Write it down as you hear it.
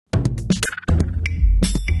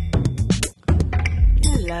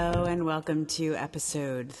Hello and welcome to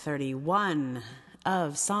episode 31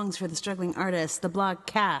 of Songs for the Struggling Artist, the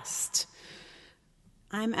blogcast.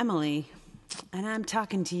 I'm Emily, and I'm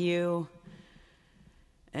talking to you.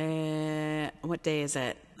 What day is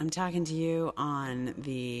it? I'm talking to you on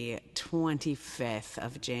the 25th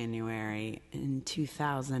of January in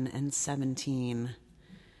 2017.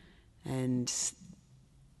 And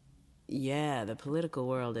yeah, the political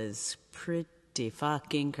world is pretty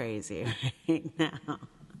fucking crazy right now.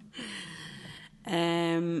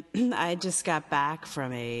 I just got back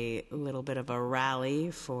from a little bit of a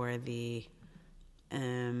rally for the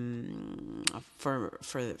in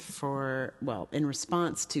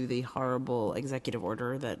response to the horrible executive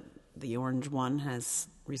order that the Orange One has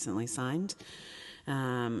recently signed.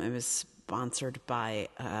 It was sponsored by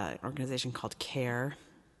an organization called CARE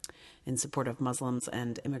in support of Muslims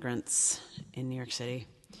and immigrants in New York City.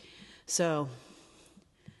 So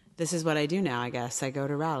this is what I do now, I guess. I go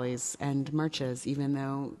to rallies and marches, even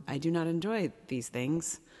though I do not enjoy these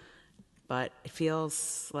things. But it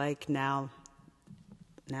feels like now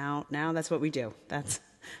that's what we do.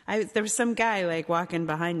 There was some guy walking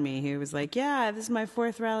behind me who was like, yeah, this is my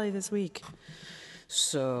 4th rally this week.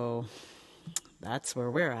 So that's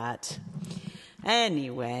where we're at.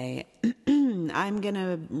 Anyway, I'm going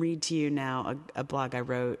to read to you now a blog I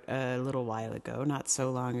wrote a little while ago, not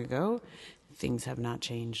so long ago. Things have not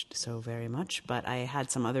changed so very much, but I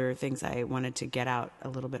had some other things I wanted to get out a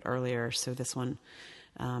little bit earlier. So this one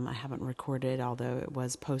I haven't recorded, although it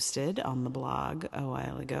was posted on the blog a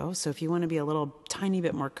while ago. So if you want to be a little tiny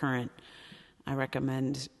bit more current, I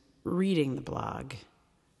recommend reading the blog.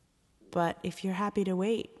 But if you're happy to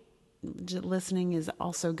wait, listening is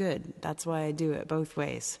also good. That's why I do it both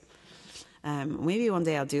ways. Maybe one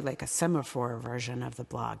day I'll do a semaphore version of the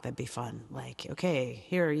blog. That'd be fun. Okay,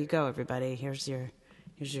 here you go, everybody. Here's your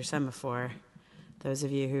semaphore. Those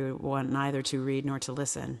of you who want neither to read nor to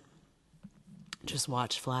listen, just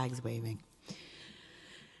watch flags waving.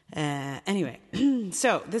 Anyway,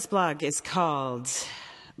 so this blog is called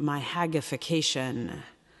My Haggification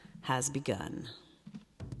Has Begun.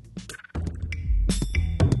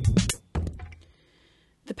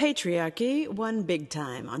 The patriarchy won big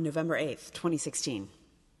time on November 8th, 2016.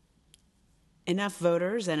 Enough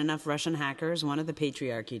voters and enough Russian hackers wanted the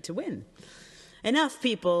patriarchy to win. Enough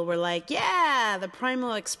people were like, yeah, the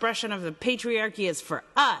primal expression of the patriarchy is for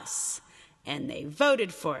us. And they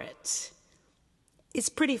voted for it. It's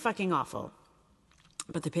pretty fucking awful.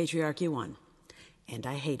 But the patriarchy won. And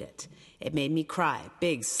I hate it. It made me cry,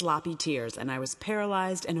 big, sloppy tears, and I was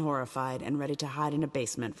paralyzed and horrified and ready to hide in a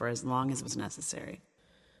basement for as long as was necessary.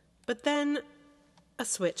 But then a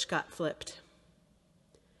switch got flipped.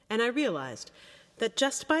 And I realized that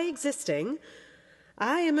just by existing,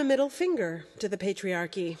 I am a middle finger to the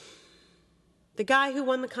patriarchy. The guy who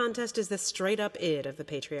won the contest is the straight-up id of the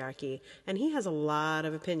patriarchy, and he has a lot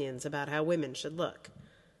of opinions about how women should look,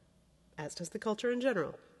 as does the culture in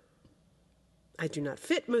general. I do not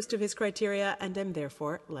fit most of his criteria, and am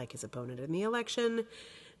therefore, like his opponent in the election,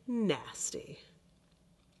 nasty.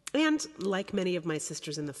 And, like many of my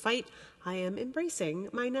sisters in the fight, I am embracing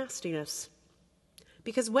my nastiness.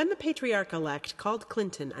 Because when the patriarch-elect called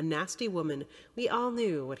Clinton a nasty woman, we all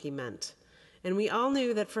knew what he meant. And we all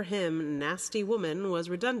knew that for him, nasty woman was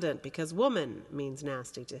redundant, because woman means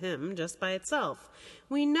nasty to him just by itself.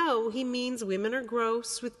 We know he means women are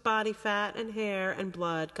gross with body fat and hair and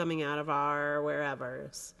blood coming out of our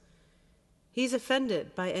wherevers. He's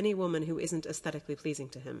offended by any woman who isn't aesthetically pleasing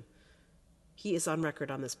to him. He is on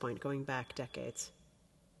record on this point, going back decades.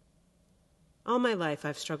 All my life,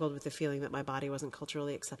 I've struggled with the feeling that my body wasn't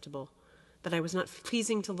culturally acceptable, that I was not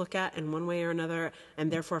pleasing to look at in one way or another,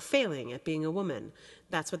 and therefore failing at being a woman.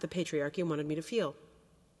 That's what the patriarchy wanted me to feel.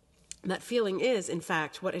 That feeling is, in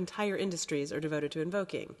fact, what entire industries are devoted to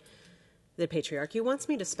invoking. The patriarchy wants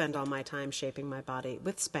me to spend all my time shaping my body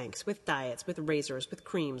with Spanx, with diets, with razors, with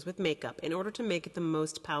creams, with makeup, in order to make it the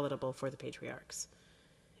most palatable for the patriarchs.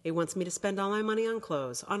 It wants me to spend all my money on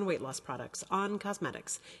clothes, on weight loss products, on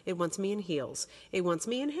cosmetics. It wants me in heels. It wants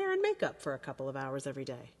me in hair and makeup for a couple of hours every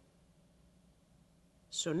day.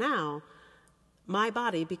 So now, my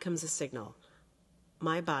body becomes a signal.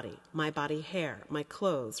 My body hair, my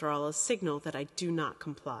clothes are all a signal that I do not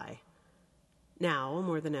comply. Now,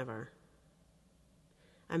 more than ever.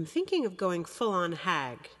 I'm thinking of going full-on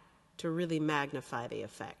hag to really magnify the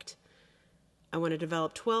effect. I want to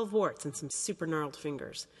develop 12 warts and some super gnarled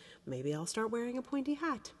fingers. Maybe I'll start wearing a pointy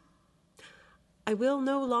hat. I will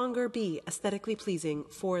no longer be aesthetically pleasing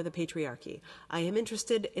for the patriarchy. I am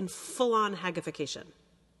interested in full-on haggification.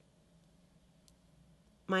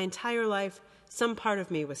 My entire life, some part of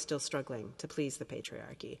me was still struggling to please the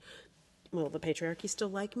patriarchy. Will the patriarchy still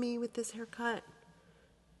like me with this haircut?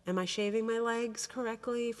 Am I shaving my legs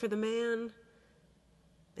correctly for the man?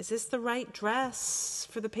 Is this the right dress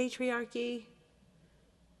for the patriarchy?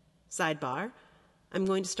 Sidebar, I'm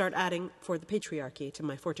going to start adding for the patriarchy to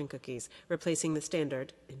my fortune cookies, replacing the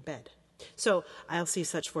standard in bed. So I'll see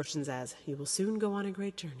such fortunes as, you will soon go on a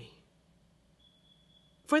great journey.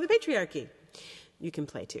 For the patriarchy. You can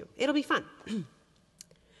play too. It'll be fun.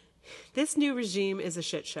 This new regime is a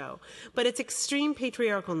shit show, but its extreme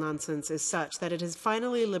patriarchal nonsense is such that it has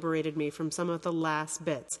finally liberated me from some of the last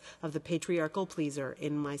bits of the patriarchal pleaser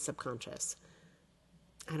in my subconscious.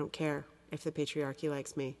 I don't care if the patriarchy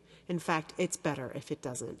likes me. In fact, it's better if it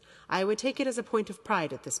doesn't. I would take it as a point of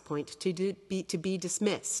pride at this point to be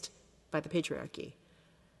dismissed by the patriarchy.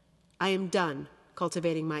 I am done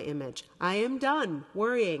cultivating my image. I am done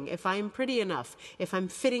worrying if I am pretty enough, if I'm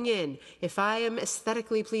fitting in, if I am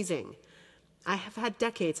aesthetically pleasing. I have had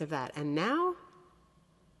decades of that, and now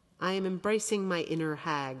I am embracing my inner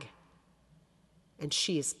hag. And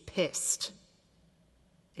she is pissed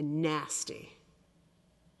and nasty.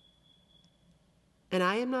 And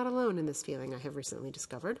I am not alone in this feeling, I have recently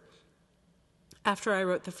discovered. After I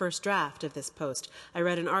wrote the first draft of this post, I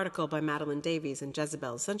read an article by Madeline Davies and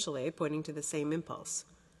Jezebel, essentially pointing to the same impulse.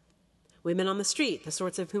 Women on the street, the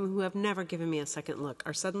sorts of whom who have never given me a second look,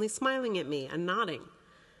 are suddenly smiling at me and nodding.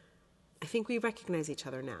 I think we recognize each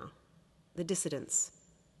other now. The dissidents.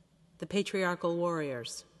 The patriarchal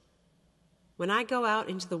warriors. When I go out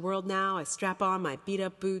into the world now, I strap on my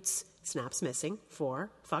beat-up boots, snaps missing, 4,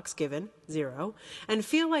 fucks given, 0, and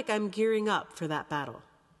feel like I'm gearing up for that battle.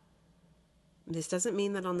 This doesn't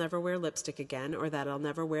mean that I'll never wear lipstick again or that I'll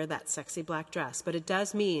never wear that sexy black dress, but it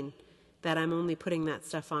does mean that I'm only putting that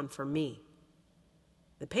stuff on for me.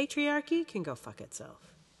 The patriarchy can go fuck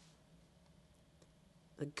itself.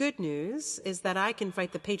 The good news is that I can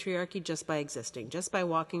fight the patriarchy just by existing, just by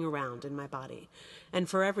walking around in my body. And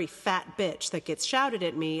for every fat bitch that gets shouted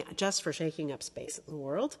at me just for shaking up space in the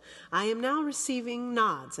world, I am now receiving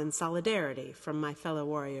nods and solidarity from my fellow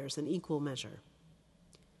warriors in equal measure.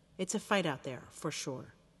 It's a fight out there, for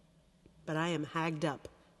sure. But I am hagged up,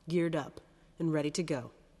 geared up, and ready to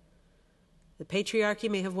go. The patriarchy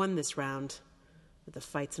may have won this round, but the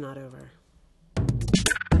fight's not over.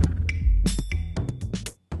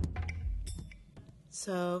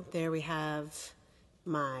 So there we have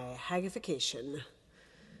my haggification.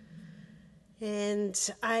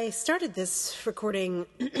 And I started this recording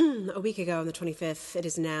a week ago on the 25th. It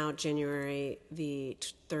is now January the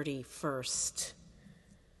 31st.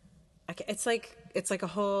 It's like a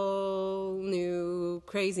whole new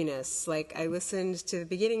craziness. Like, I listened to the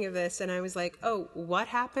beginning of this and I was like, oh, what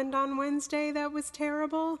happened on Wednesday that was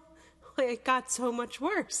terrible? It got so much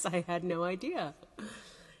worse. I had no idea.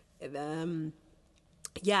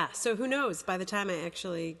 Yeah, so who knows? By the time I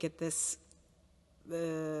actually get this,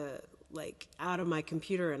 out of my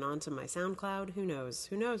computer and onto my SoundCloud, who knows?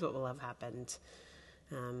 Who knows what will have happened?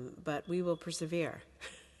 But we will persevere.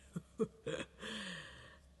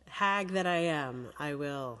 Hag that I am, I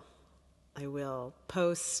will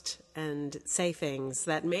post and say things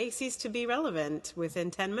that may cease to be relevant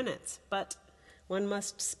within 10 minutes, but one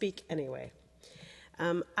must speak anyway.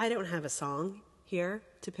 I don't have a song here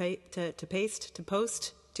to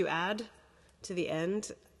post, to add to the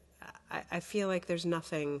end. I feel like there's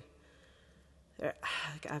nothing.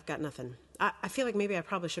 I've got nothing. I feel like maybe I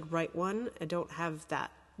probably should write one. I don't have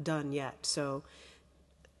that done yet, so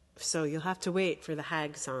you'll have to wait for the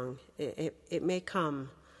hag song. It may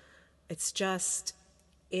come. It's just,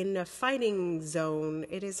 in a fighting zone,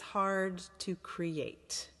 it is hard to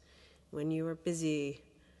create. When you are busy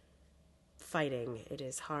fighting, it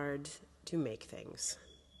is hard to make things.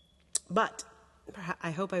 But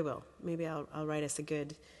I hope I will. Maybe I'll write us a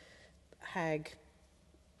good hag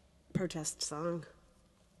protest song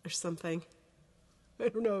or something. I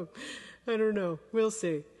don't know. We'll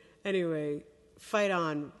see. Anyway, fight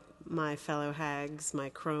on, my fellow hags, my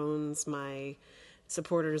crones, my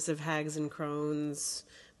supporters of hags and crones,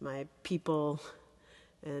 my people,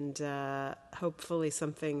 and hopefully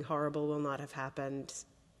something horrible will not have happened.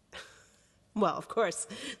 Well, of course,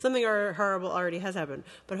 something horrible already has happened,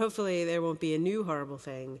 but hopefully there won't be a new horrible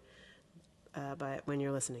thing when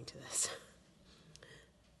you're listening to this.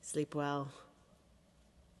 Sleep well.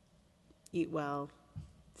 Eat well.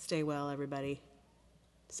 Stay well, everybody.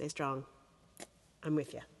 Stay strong. I'm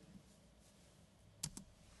with you.